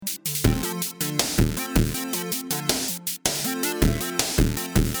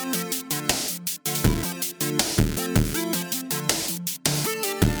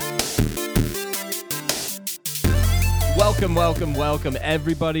Welcome,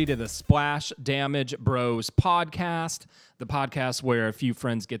 everybody, to the Splash Damage Bros podcast, the podcast where a few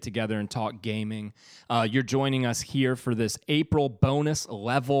friends get together and talk gaming. You're joining us here for this April bonus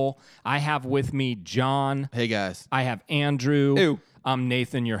level. I have with me John. Hey, guys. I have Andrew. Ew. I'm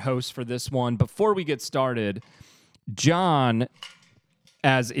Nathan, your host for this one. Before we get started, John,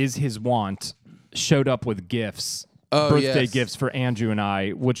 as is his wont, showed up with gifts, birthday gifts for Andrew and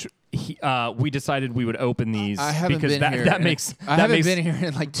I, which we decided we would open these because that makes been here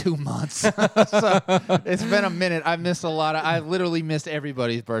in like 2 months. So it's been a minute. I missed a lot. I literally missed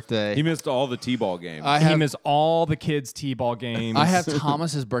everybody's birthday. He missed all the T-ball games. He missed all the kids' T-ball games. I have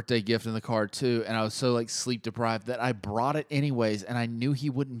Thomas's birthday gift in the car too, and I was so like sleep deprived that I brought it anyways, and I knew he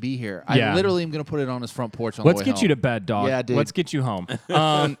wouldn't be here. Yeah. I literally am gonna put it on his front porch on Let's the way get home. you to bed, dog. Yeah, dude. Let's get you home.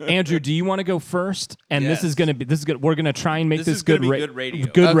 Andrew, do you want to go first? And Yes. this is good. We're gonna try and make this gonna good, be good radio.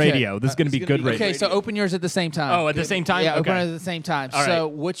 Good Okay. radio. This is gonna be good radio. Okay, so open yours at the same time. Oh, at the same time? Yeah, open Okay. it at the same time. All So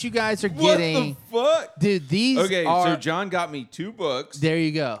right. what you guys are What getting, the fuck? dude? These Okay, are. so John got me 2 books. There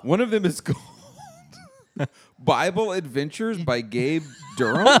you go. One of them is called Bible Adventures by Gabe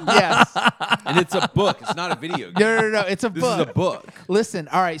Durham. Yes. And it's a book. It's not a video game. No. It's a This book. is a book. Listen,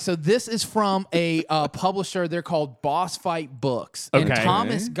 all right, so this is from a publisher. They're called Boss Fight Books. And Okay.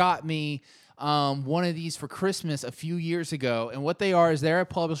 Thomas got me one of these for Christmas a few years ago. And what they are is they're a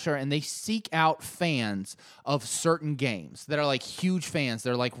publisher, and they seek out fans of certain games that are like huge fans.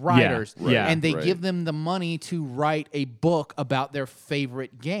 They're like writers. Yeah, And they right. give them the money to write a book about their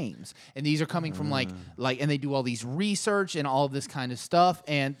favorite games. And these are coming from like, and they do all these research and all of this kind of stuff.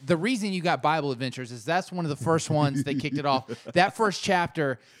 And the reason you got Bible Adventures is that's one of the first ones that kicked it off. That first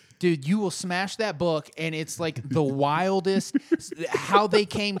chapter, dude, you will smash that book, and it's like the wildest. How they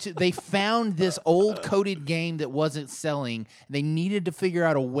found this old coded game that wasn't selling. They needed to figure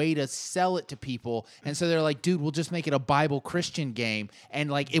out a way to sell it to people, and so they're like, dude, we'll just make it a Bible Christian game, and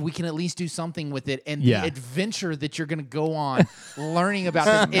like if we can at least do something with it. And Yeah. the adventure that you're gonna go on, learning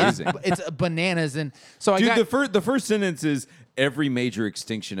about this, it's bananas. And so Dude, I got the first sentence is every major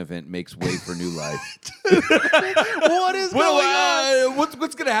extinction event makes way for new life. what is going on?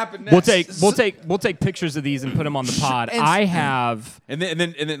 What's gonna happen next? We'll take pictures of these and put them on the pod. And- I have. And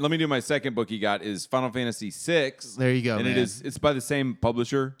then let me do my second book. You got is Final Fantasy VI. There you go, And man. it's by the same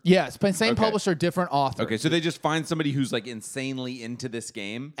publisher. Yeah, it's been same Okay. publisher, different author. Okay, so they just find somebody who's like insanely into this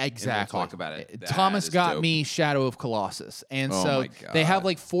game. Exactly. And we'll talk about it. That Thomas is got dope. me Shadow of Colossus. And Oh so my they have God.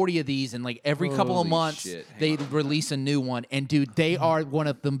 like 40 of these, and like every couple of Holy months shit. they release a new one. And dude, they are one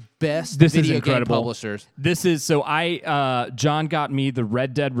of the best This is video game incredible. publishers. This is John got me the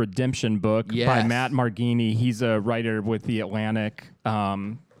Red Dead Redemption book by Yes. Matt Margini. He's a writer with The Atlantic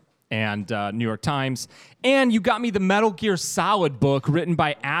and New York Times. And you got me the Metal Gear Solid book written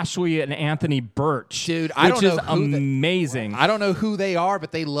by Ashley and Anthony Birch. Dude, I which don't is know who amazing. I don't know who they are,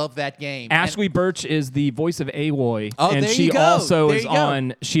 but they love that game. Ashley Birch is the voice of Aloy, Oh, and there she you go. also There is you go.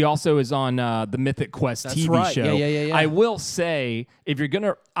 on. She also is on the Mythic Quest That's TV right. show. Yeah. I will say, if you're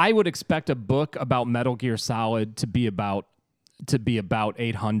gonna, I would expect a book about Metal Gear Solid to be about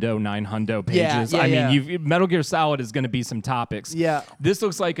 800, 900 pages. Yeah, I yeah. mean, Metal Gear Solid is going to be some topics. Yeah. This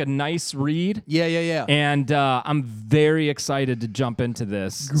looks like a nice read. Yeah. And I'm very excited to jump into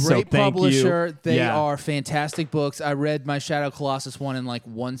this. So Great thank publisher. you. They Yeah. are fantastic books. I read my Shadow Colossus one in like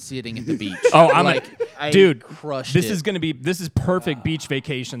one sitting at the beach. Oh, I'm I dude. crushed This it. is perfect beach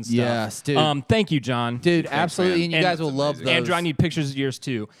vacation stuff. Yes, dude. Thank you, John. Dude, absolutely, man. and you And guys will it's love amazing. those. Andrew, I need pictures of yours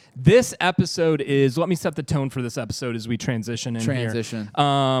too. This episode is. Let me set the tone for this episode as we transition in Transition.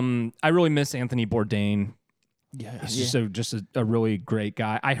 here. I really miss Anthony Bourdain. Yeah. He's just a really great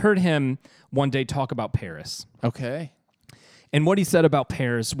guy. I heard him one day talk about Paris, Okay. and what he said about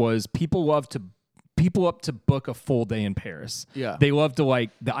Paris was people love to book a full day in Paris. Yeah. They love to like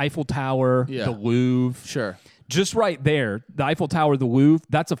the Eiffel Tower, Yeah. the Louvre. Sure. Just right there, the Eiffel Tower, the Louvre,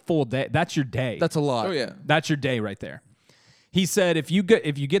 that's a full day. That's your day. That's a lot. Oh yeah. That's your day right there. He said if you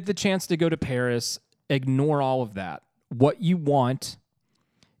get the chance to go to Paris, ignore all of that. What you want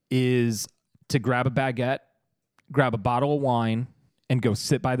is to grab a baguette, grab a bottle of wine, and go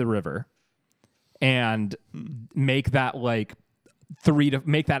sit by the river and make that like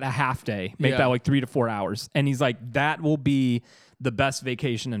make that a half day. Make Yeah. that like 3 to 4 hours. And he's like, that will be the best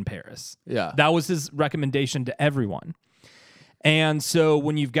vacation in Paris. Yeah. That was his recommendation to everyone. And so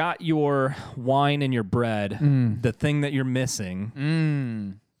when you've got your wine and your bread, the thing that you're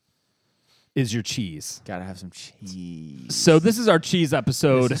missing is your cheese. Gotta have some cheese. So this is our cheese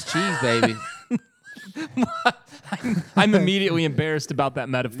episode. This is cheese, baby. I'm immediately embarrassed about that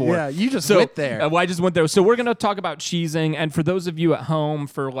metaphor. Yeah, you just went there. Well, I just went there. So we're going to talk about cheesing. And for those of you at home,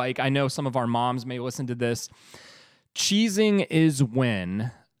 I know some of our moms may listen to this. Cheesing is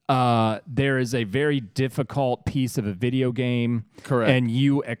when there is a very difficult piece of a video game. Correct. And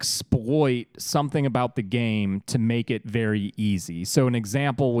you exploit something about the game to make it very easy. So an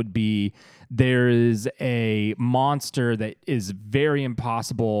example would be there is a monster that is very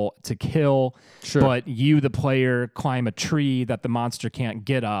impossible to kill, but you, the player, climb a tree that the monster can't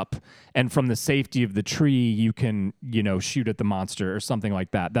get up, and from the safety of the tree, you can, shoot at the monster or something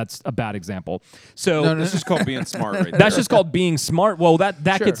like that. That's a bad example. So This is called being smart, right? that's just called being smart. Well, that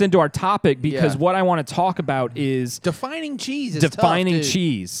gets into our topic because Yeah. what I want to talk about is Defining cheese is defining tough, dude.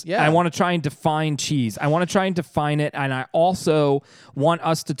 cheese. Yeah. I want to try and define cheese. I want to try and define it, and I also want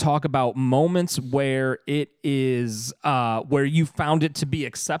us to talk about moments where it is where you found it to be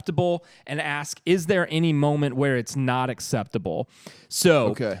acceptable, and ask, is there any moment where it's not acceptable? So,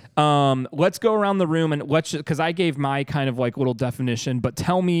 Okay. let's go around the room and because I gave my kind of like little definition, but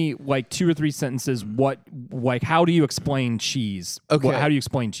tell me like 2 or 3 sentences. How do you explain cheese? Okay. How do you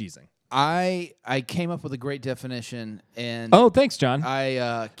explain cheesing? I came up with a great definition, and Oh, thanks, John.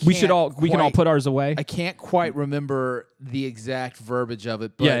 I We can all put ours away. I can't quite remember the exact verbiage of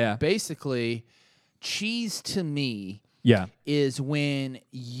it, but Yeah. basically, cheese to me Yeah. is when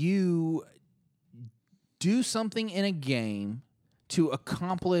you do something in a game to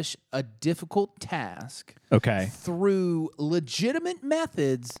accomplish a difficult task Okay. through legitimate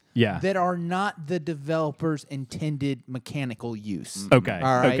methods Yeah. that are not the developer's intended mechanical use. Okay.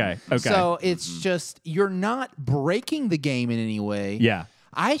 All right. Okay. So it's just you're not breaking the game in any way. Yeah.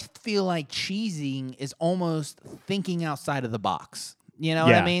 I feel like cheesing is almost thinking outside of the box. You know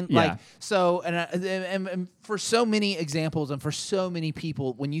what Yeah, I mean? yeah. Like so, and for so many examples, and for so many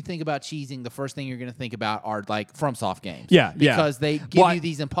people, when you think about cheesing, the first thing you're going to think about are like FromSoft games. Yeah, yeah. because they give Well, you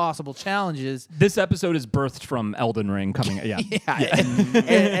these impossible challenges. This episode is birthed from Elden Ring coming. Yeah.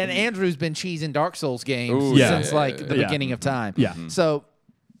 And Andrew's been cheesing Dark Souls games Ooh, yeah. since like the Yeah. beginning of time. Yeah. So,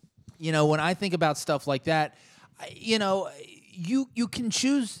 when I think about stuff like that, you can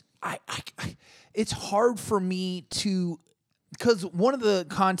choose. It's hard for me to. Because one of the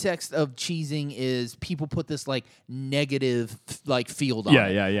context of cheesing is people put this like negative like field on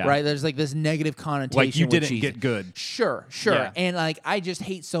it. Yeah. Right? There's like this negative connotation. Like you with didn't cheesing. get good. Sure. Yeah. And like I just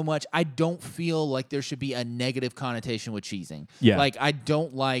hate so much. I don't feel like there should be a negative connotation with cheesing. Yeah. Like I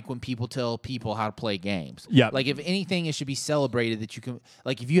don't like when people tell people how to play games. Yeah. Like if anything, it should be celebrated that you can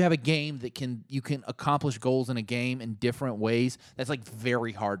like if you have a game that you can accomplish goals in a game in different ways. That's like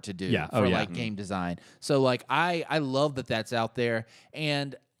very hard to do Yeah. for Oh, yeah. like game design. So like I love that that's out there,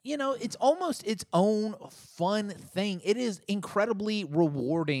 and it's almost its own fun thing. It is incredibly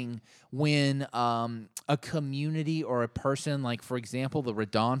rewarding when a community or a person, like for example, the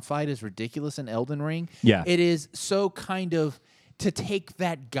Radon fight is ridiculous in Elden Ring. Yeah. It is so kind of to take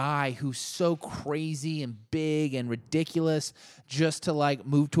that guy who's so crazy and big and ridiculous just to like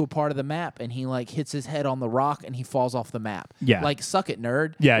move to a part of the map, and he like hits his head on the rock and he falls off the map. Yeah. Like suck it,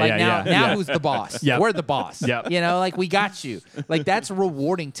 nerd. Yeah, like yeah, now, yeah. Now Yeah. who's the boss? Yep. We're the boss. Yep. Like we got you. Like that's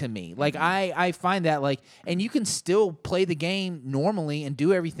rewarding to me. Like I find that like, and you can still play the game normally and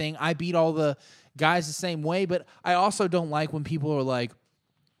do everything. I beat all the guys the same way, but I also don't like when people are like,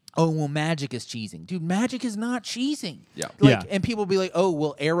 oh, well, magic is cheesing. Dude, magic is not cheesing. Yeah. Like, Yeah. and people be like, oh,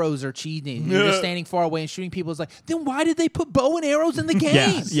 well, arrows are cheating. You're just standing far away and shooting people. It's like, then why did they put bow and arrows in the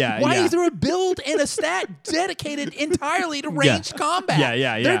game? Yeah, Why yeah. is there a build and a stat dedicated entirely to ranged combat?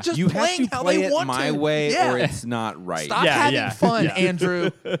 Yeah. They're just You have playing to how play they it want my to. way, Yeah. or it's not right. Stop Yeah, having yeah, fun, yeah.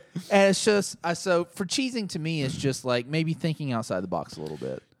 Andrew. And it's just, so for cheesing to me, it's just like maybe thinking outside the box a little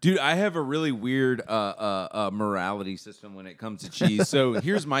bit. Dude, I have a really weird morality system when it comes to cheese. So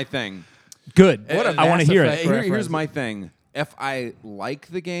here's my thing. Good. What a I want to Mass hear Effect it. reference. Here's my thing. If I like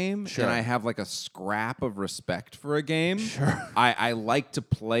the game Sure. and I have like a scrap of respect for a game, I like to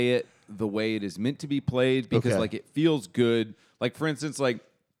play it the way it is meant to be played because Okay. like it feels good. Like for instance, like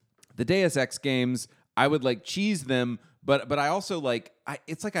the Deus Ex games, I would like cheese them, but I also like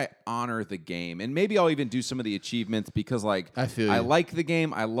it's like I honor the game, and maybe I'll even do some of the achievements because like I feel you. I like the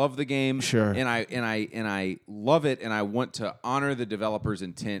game, I love the game, Sure. and I love it, and I want to honor the developer's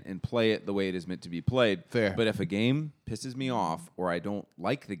intent and play it the way it is meant to be played. Fair. But if a game pisses me off, or I don't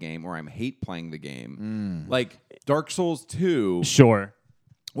like the game, or I hate playing the game, like Dark Souls 2 Sure.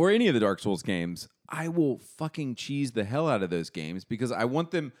 or any of the Dark Souls games, I will fucking cheese the hell out of those games because I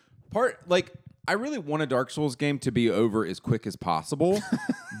want them I really want a Dark Souls game to be over as quick as possible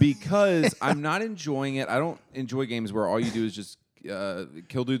because I'm not enjoying it. I don't enjoy games where all you do is just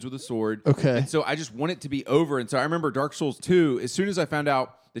kill dudes with a sword. Okay. And so I just want it to be over. And so I remember Dark Souls 2, as soon as I found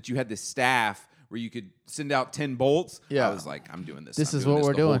out that you had this staff where you could send out 10 bolts, Yeah. I was like, I'm doing this. This I'm is doing what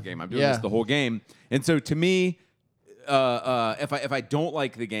we're the whole doing. game. I'm doing Yeah. this the whole game. And so to me, if I don't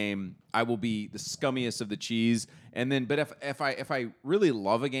like the game, I will be the scummiest of the cheese. And then, but if I really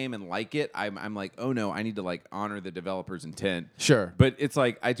love a game and like it, I'm like, oh no, I need to like honor the developer's intent. Sure. But it's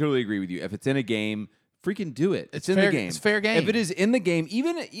like I totally agree with you. If it's in a game, freaking do it. It's in fair, the game. it's fair game. If it is in the game,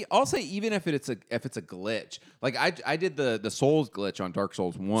 I'll say even if it's a glitch. Like I did the Souls glitch on Dark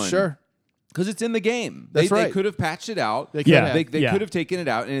Souls 1. Sure. Because it's in the game. That's right. They could have patched it out. They could have. They could have taken it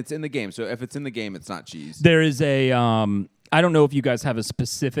out, and it's in the game. So if it's in the game, it's not cheese. There is a I don't know if you guys have a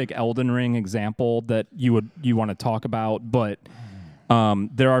specific Elden Ring example that you want to talk about, but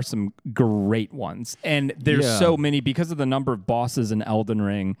there are some great ones, and there's so many because of the number of bosses in Elden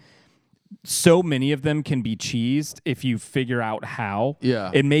Ring. So many of them can be cheesed if you figure out how.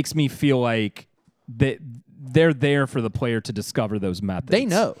 Yeah. It makes me feel like they're there for the player to discover those methods. They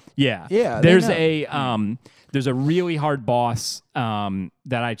know. Yeah. Yeah, they There's a really hard boss that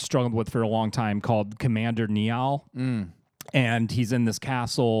I struggled with for a long time called Commander Niall. And he's in this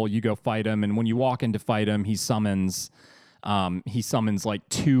castle. You go fight him, and when you walk in to fight him, he summons like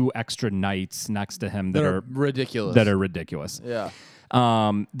 2 extra knights next to him that are ridiculous. Yeah.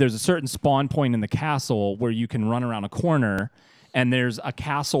 There's a certain spawn point in the castle where you can run around a corner, and there's a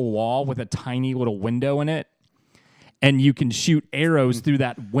castle wall with a tiny little window in it, and you can shoot arrows through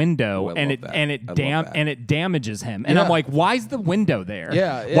that window, and it damages him. And I'm like, why is the window there?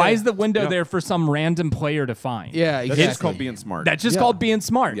 Yeah. Why is the window there for some random player to find? Yeah, That's exactly. just called being smart. That's just called being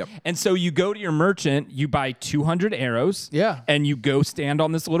smart. Yep. And so you go to your merchant, you buy 200 arrows, and you go stand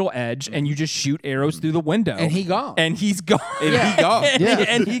on this little edge, and you just shoot arrows through the window. And he gone. And he's gone. And he gone.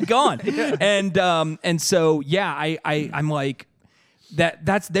 And he gone. And so I'm like,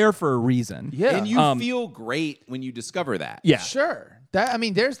 that's there for a reason. Yeah. And you feel great when you discover that. Yeah. Sure.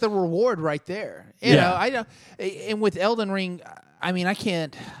 There's the reward right there. You know, I don't. And with Elden Ring, I mean, I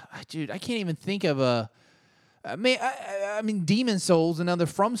can't even think of a. I mean, Demon Souls, another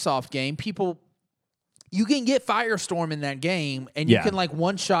FromSoft game. You can get Firestorm in that game, and you can like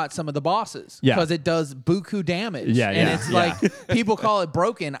one-shot some of the bosses because it does buku damage. And it's like people call it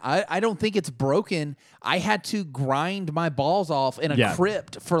broken. I don't think it's broken. I had to grind my balls off in a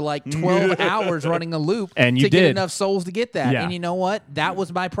crypt for like 12 hours running a loop and to get enough souls to get that. And you know what? That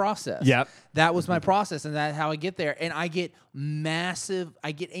was my process. Yep. That was my process, and that's how I get there. And I get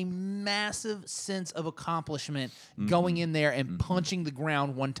a massive sense of accomplishment going in there and punching the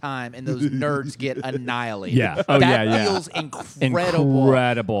ground one time, and those nerds get annihilated. Yeah. Oh, that feels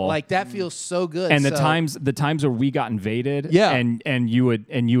incredible. Like that feels so good. And the times where we got invaded, and you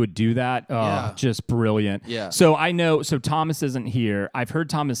would do that, just brilliant. Yeah. So I know. So Thomas isn't here. I've heard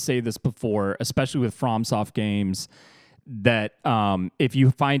Thomas say this before, especially with FromSoft games, that if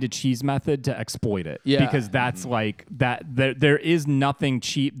you find a cheese method to exploit it, because that's like that. There is nothing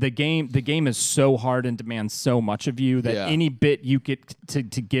cheap. The game is so hard and demands so much of you that any bit you get to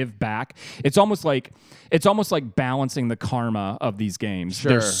give back, it's almost like balancing the karma of these games.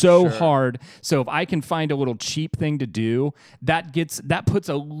 They're so hard. So if I can find a little cheap thing to do, that puts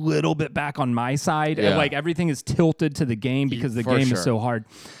a little bit back on my side. And like everything is tilted to the game because the game is so hard.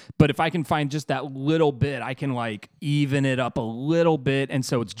 But if I can find just that little bit, I can like even it up a little bit, and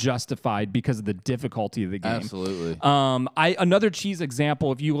so it's justified because of the difficulty of the game. Absolutely. Another cheese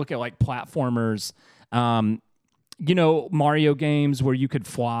example, if you look at like platformers, Mario games where you could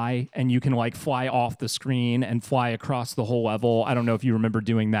fly and you can like fly off the screen and fly across the whole level. I don't know if you remember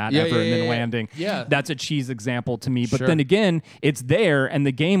doing that and then landing. Yeah. That's a cheese example to me. But then again, it's there and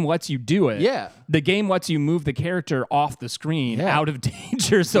the game lets you do it. Yeah. The game lets you move the character off the screen out of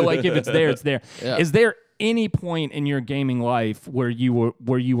danger. So like if it's there, it's there. Yeah. Is there any point in your gaming life where you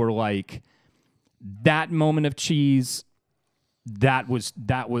were like, that moment of cheese, that was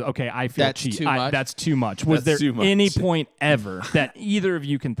okay, I feel That's cheese. too much? That's too much. Was That's there too much. any point ever that either of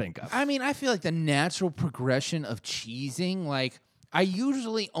you can think of? I mean, I feel like the natural progression of cheesing, like I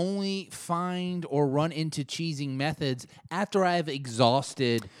usually only find or run into cheesing methods after I've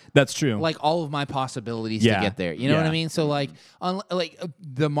exhausted That's true. like all of my possibilities to get there. You know what I mean? So like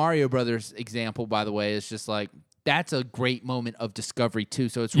the Mario Brothers example, by the way, is just like that's a great moment of discovery too.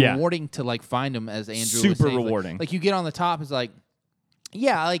 So it's rewarding to like find them, as Andrew was Super saying. rewarding. Like you get on the top, it's like,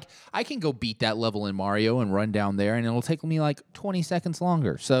 yeah, like I can go beat that level in Mario and run down there, and it'll take me like 20 seconds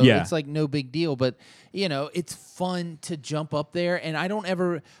longer. So it's like no big deal. But it's fun to jump up there, and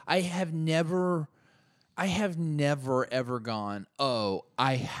I have never ever gone, oh,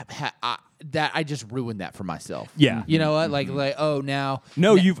 I just ruined that for myself. Yeah. You know what? Like oh now.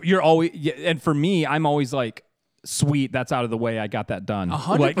 No, you're always and for me, I'm always like, sweet, that's out of the way. I got that done.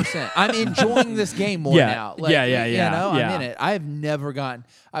 100%. I'm enjoying this game more Yeah, now. yeah, You know, yeah. I'm in it. I have never gotten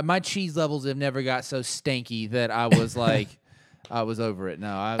my cheese levels have never got so stanky that I was like, I was over it.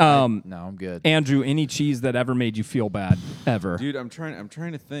 No, no, I'm good. Andrew, any cheese that ever made you feel bad ever? Dude, I'm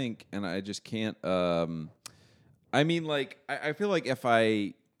trying to think, and I just can't. I mean, like, I feel like if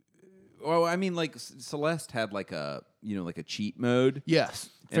I, well, I mean, like Celeste had like a cheat mode. Yes.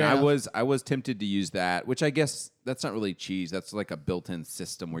 And I was tempted to use that, which I guess that's not really cheese. That's like a built-in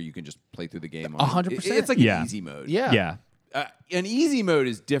system where you can just play through the game. 100%. It's like Yeah. an easy mode. Yeah. Yeah. An easy mode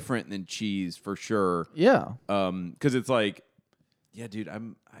is different than cheese for sure. Yeah. Because it's like, yeah, dude,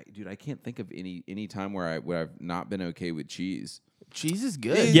 I can't think of any time where I've not been okay with cheese. Cheese is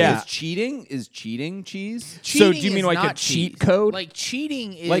good. Yeah. Is cheating cheese? So do you Cheating mean is like a not cheat cheese. code? Like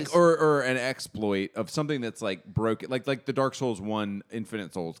cheating is Like or an exploit of something that's like broken, like the Dark Souls 1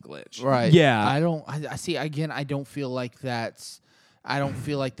 Infinite Souls glitch. right. Yeah. I see again. I don't feel like that's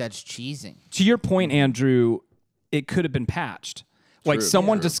cheesing. To your point, Andrew, it could have been patched. Like True.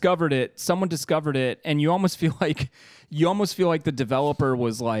 someone Yeah. discovered it, and you almost feel like the developer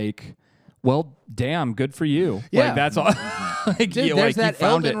was like, "Well, damn, good for you." Yeah. Like that's all. Like, Dude, you, there's like, you that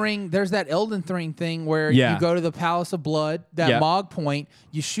found Elden it. Ring. There's that Elden Ring thing where Yeah. you go to the Palace of Blood, that Yep. Mog Point.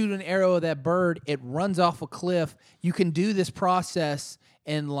 You shoot an arrow at that bird. It runs off a cliff. You can do this process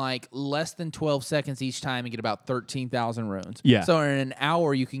in like less than 12 seconds each time and get about 13,000 runes. Yeah. So in an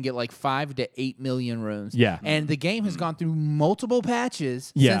hour, you can get like 5 to 8 million runes. Yeah. And the game has gone through multiple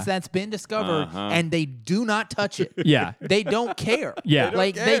patches Yeah. since that's been discovered, and they do not touch it. Yeah. They don't care. Yeah. They don't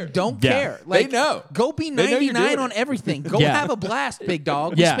Like care. they don't Yeah. care. Like know. go be They know you're 99 doing on it. everything. Go Yeah. have a blast, big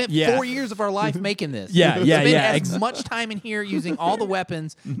dog. Yeah, We spent yeah. 4 years of our life making this. Yeah, yeah, Spent yeah, as much time in here using all the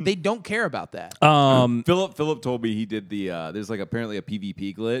weapons. They don't care about that. Philip told me he did the there's like apparently a PvP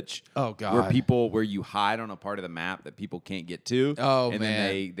glitch. Oh, God. Where you hide on a part of the map that people can't get to. Oh, and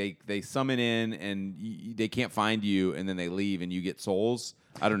man. then they summon in and they can't find you, and then they leave and you get souls.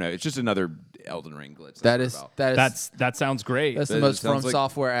 I don't know. It's just another Elden Ring glitch. that I've is heard about. that is that sounds great. that's the that most sounds From like-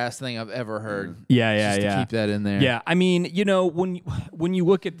 Software ass thing I've ever heard. Yeah, Just to keep that in there. Yeah, I mean, you know, when you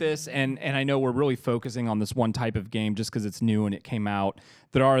look at this, and I know we're really focusing on this one type of game just because it's new and it came out.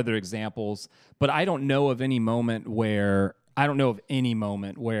 There are other examples, but I don't know of any moment where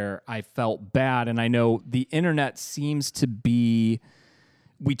I felt bad. And I know the internet seems to be.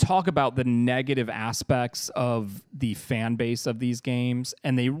 We talk about the negative aspects of the fan base of these games,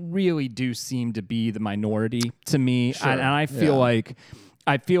 and they really do seem to be the minority to me. And I feel like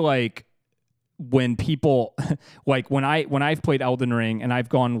when people like when I've played Elden Ring and I've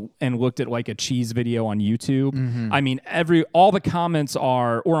gone and looked at like a cheese video on YouTube, I mean all the comments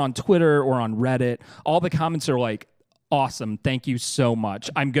are, or on Twitter or on Reddit, all the comments are like, awesome, thank you so much.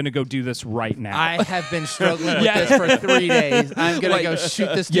 I'm gonna go do this right now. I have been struggling with Yeah. this for 3 days. I'm gonna Like, go shoot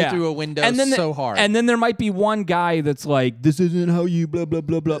this dude through a window so hard. And then there might be one guy that's like, this isn't how you blah blah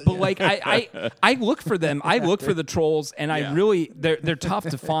blah blah. But like I look for them. I look for the trolls, and I really they're tough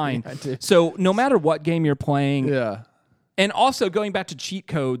to find. So no matter what game you're playing, yeah. and also going back to cheat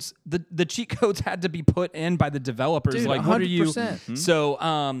codes, the cheat codes had to be put in by the developers. Dude, like, what are you?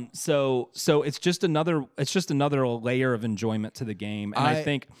 100%. So it's just another layer of enjoyment to the game, and I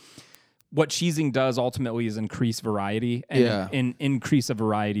think what cheesing does ultimately is increase variety, and an increase of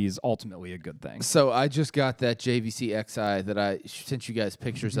variety is ultimately a good thing. So I just got that JVC XI that I sent you guys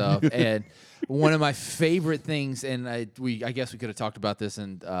pictures of, and one of my favorite things, and I guess we could have talked about this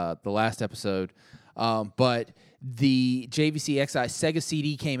in the last episode, but the JVC XI Sega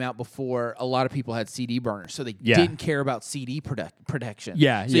CD came out before a lot of people had CD burners, so they didn't care about CD protection.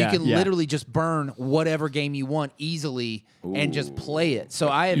 Yeah, so yeah, you can yeah. literally just burn whatever game you want easily and just play it. So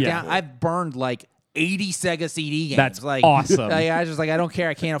I've burned like 80 Sega CD games. That's like awesome. Like, I just like I don't care.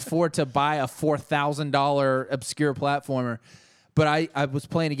 I can't afford to buy a $4,000 obscure platformer. But I was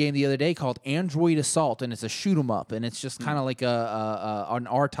playing a game the other day called Android Assault, and it's a shoot 'em up, and it's just kind of like an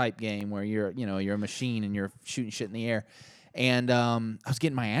R-type game where you're a machine and you're shooting shit in the air. And I was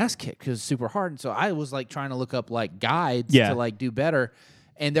getting my ass kicked because it's super hard, and so I was like trying to look up like guides to like do better.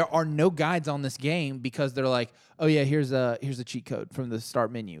 And there are no guides on this game because they're like, oh yeah, here's a cheat code from the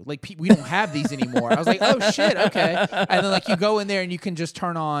start menu. Like we don't have these anymore. I was like, oh shit, okay. And then like you go in there and you can just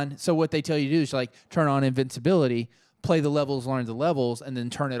turn on. So what they tell you to do is like turn on invincibility, play the levels, learn the levels, and then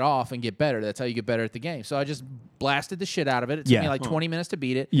turn it off and get better. That's how you get better at the game. So I just blasted the shit out of it. It took me like 20 minutes to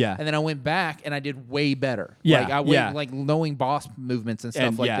beat it. Yeah. And then I went back and I did way better. Yeah, Like I went like knowing boss movements and stuff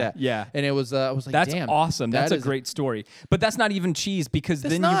And like yeah, that. yeah. And it was I was like, That's damn, awesome. That's that a is great story. But that's not even cheese because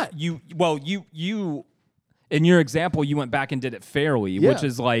That's then not. you in your example, you went back and did it fairly, which Yeah.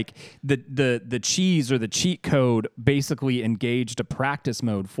 is like the cheese or the cheat code basically engaged a practice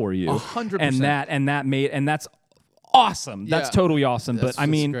mode for you. 100%. And that's awesome. That's Yeah. totally awesome. That's But I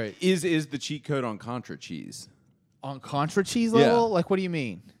mean, great. Is the cheat code on Contra cheese? On Contra cheese Yeah. level, like what do you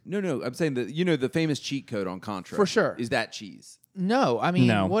mean? No, I'm saying that the famous cheat code on Contra For sure. is that cheese, No, I mean,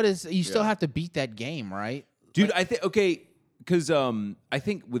 No. what is? You still have to beat that game, right? dude. I think okay, because I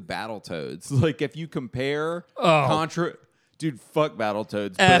think with Battletoads, like if you compare Oh. Contra, dude, fuck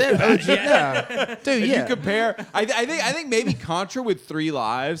Battletoads. Yeah, dude. If Yeah, you compare, I think maybe Contra with 3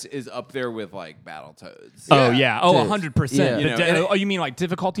 lives is up there with like Battletoads. oh yeah, oh Dude. 100%. Yeah. You know, and Oh, you mean like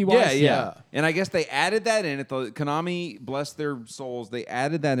difficulty wise? Yeah, yeah, Yeah. And I guess they added that in at the Konami, bless their souls, they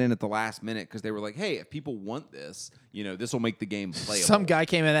added that in at the last minute because they were like, hey, if people want this, this will make the game playable. some guy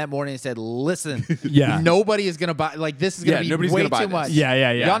came in that morning and said, "Listen, Yeah. nobody is gonna buy. Like this is gonna Yeah, be nobody's way gonna buy too this." much. Yeah,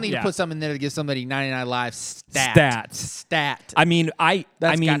 yeah, yeah, Y'all need yeah. to put something there to give somebody 99 lives Stat. Stat. I mean, That's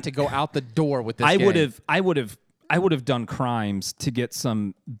I mean, got to go out the door with this. I game. would have done crimes to get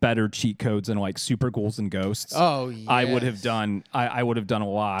some better cheat codes in like Super Ghouls and Ghosts. Oh, I would have yes. done. I would have done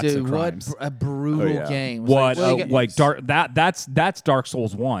lots Dude, of what crimes. a brutal Oh, yeah. game. It's What well, you got- like dark that's Dark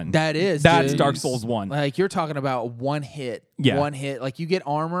Souls 1. that is. That's dude. Dark Souls 1. Like you're talking about one hit. Yeah. One hit. Like you get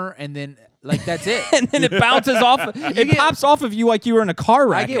armor and then like that's it. And then it bounces off. It get- pops off of you like you were in a car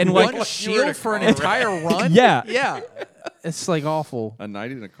wreck. I get and one like, shield for an entire run. Yeah. Yeah. It's like awful. a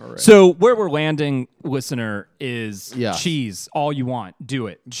night in a car wreck. so where we're landing, listener, is Yeah. cheese. All you want, do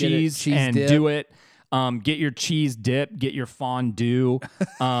it. Cheese, cheese and dip. do it. Get your cheese dip, get your fondue,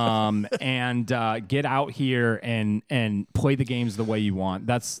 and get out here and play the games the way you want.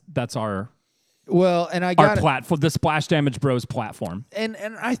 That's our Well, and I got platform, the Splash Damage Bros platform. and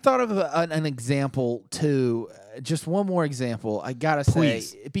I thought of an example too. Just one more example. I gotta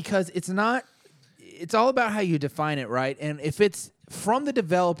Please. say because it's not. It's all about how you define it, right? And if it's from the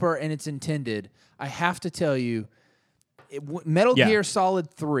developer and it's intended, I have to tell you, Metal Yeah. Gear Solid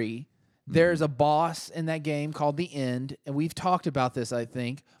 3. There's a boss in that game called the End, and we've talked about this, I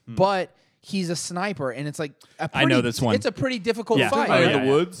think. But he's a sniper, and it's like I know this one. It's a pretty difficult Yeah. fight. Oh, in yeah, the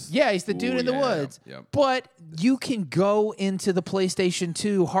yeah. woods. Yeah, he's the dude Ooh, in the yeah, woods. yep. But you can go into the PlayStation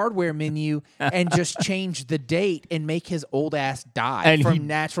 2 hardware menu and just change the date and make his old ass die And from he-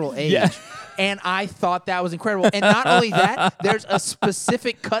 natural age. Yeah. And I thought that was incredible. And not only that, there's a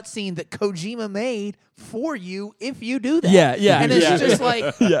specific cutscene that Kojima made for you if you do that. Yeah, yeah, And it's yeah. just like,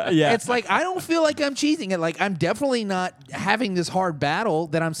 Yeah. it's like, I don't feel like I'm cheesing it. Like, I'm definitely not having this hard battle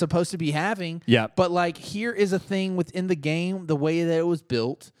that I'm supposed to be having. Yeah. But like, here is a thing within the game, the way that it was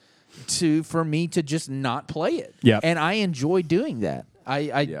built, for me to just not play it. Yeah. And I enjoy doing that.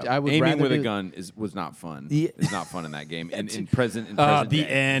 I would aiming rather with a do- gun was not fun. Yeah. It's not fun in that game. In present The day.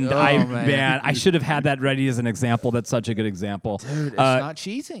 end. Oh, man. I should have had that ready as an example. That's such a good example. Dude, it's not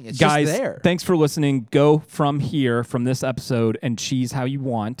cheesing. It's guys, just there. thanks for listening. Go from this episode, and cheese how you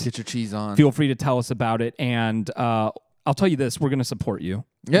want. Get your cheese on. Feel free to tell us about it, and I'll tell you this: we're going to support you.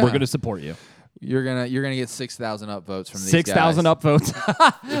 Yeah. We're going to support you. You're gonna get 6,000 upvotes from these 6,000 guys.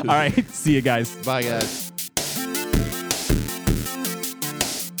 upvotes. All right, see you guys. Bye, guys.